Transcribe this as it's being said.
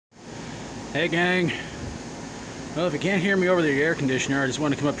Hey gang, well, if you can't hear me over the air conditioner, I just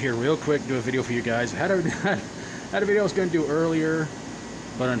want to come up here real quick and do a video for you guys. I had a video I was going to do earlier,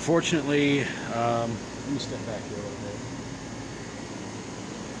 but unfortunately, let me step back here a little bit.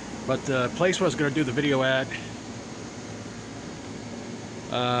 But the place where I was going to do the video at,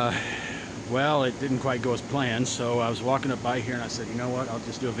 well, it didn't quite go as planned, so I was walking up by here and I said, you know what, I'll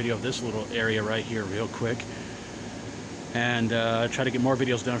just do a video of this little area right here real quick. And try to get more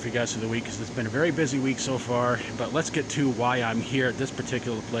videos done for you guys through the week, because it's been a very busy week so far. But let's get to why I'm here at this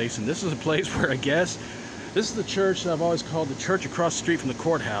particular place. And this is a place where I guess this is the church that I've always called the church across the street from the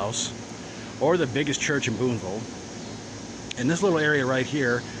courthouse, or the biggest church in Boonville. In this little area right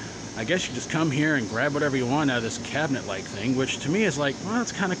here, I guess you just come here and grab whatever you want out of this cabinet-like thing, which to me is like, well,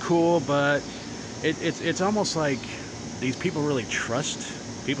 it's kind of cool, but it's almost like these people really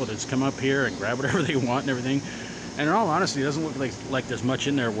trust people to just come up here and grab whatever they want and everything. And in all honesty, it doesn't look like there's much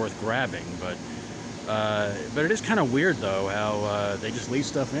in there worth grabbing, but it is kind of weird though how they just leave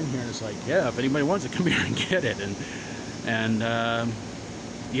stuff in here and it's like, yeah, if anybody wants it, come here and get it. And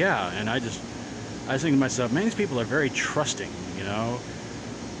yeah, and I was thinking to myself, man, these people are very trusting, you know.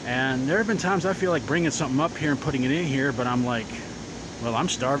 And there have been times I feel like bringing something up here and putting it in here, but I'm like, well, I'm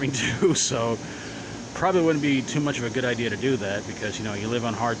starving too, so probably wouldn't be too much of a good idea to do that, because you know, you live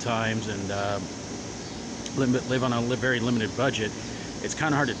on hard times and live on a very limited budget. It's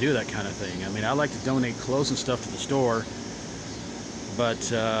kind of hard to do that kind of thing. I mean, I like to donate clothes and stuff to the store,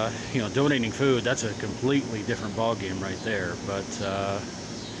 but you know, donating food, that's a completely different ball game right there. But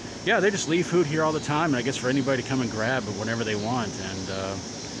yeah, they just leave food here all the time, and I guess for anybody to come and grab it whenever they want. And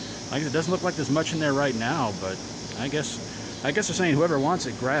like, it doesn't look like there's much in there right now, but I guess they're saying whoever wants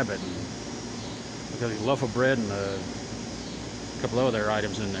it, grab it. And look at the loaf of bread and a couple of other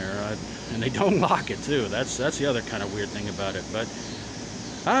items in there. And they don't lock it too. That's the other kind of weird thing about it. But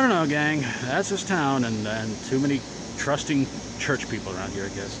I don't know, gang. That's this town, and too many trusting church people around here, I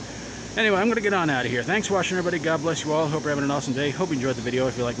guess. Anyway, I'm going to get on out of here. Thanks for watching, everybody. God bless you all. Hope you're having an awesome day. Hope you enjoyed the video.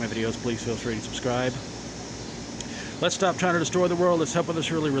 If you like my videos, please feel free to subscribe. Let's stop trying to destroy the world. Let's help others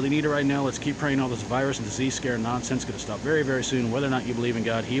who really need it right now. Let's keep praying all this virus and disease scare nonsense is going to stop very, very soon. Whether or not you believe in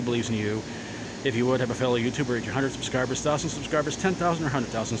God, He believes in you. If you would, have a fellow YouTuber reach 100 subscribers, 1,000 subscribers, 10,000 or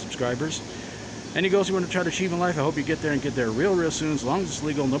 100,000 subscribers. Any goals you want to try to achieve in life, I hope you get there, and get there real, real soon. As long as it's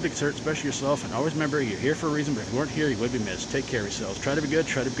legal, nobody gets hurt, especially yourself. And always remember, you're here for a reason, but if you weren't here, you would be missed. Take care of yourselves. Try to be good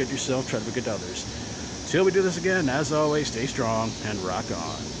yourself, try to be good to others. Till we do this again, as always, stay strong and rock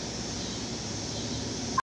on.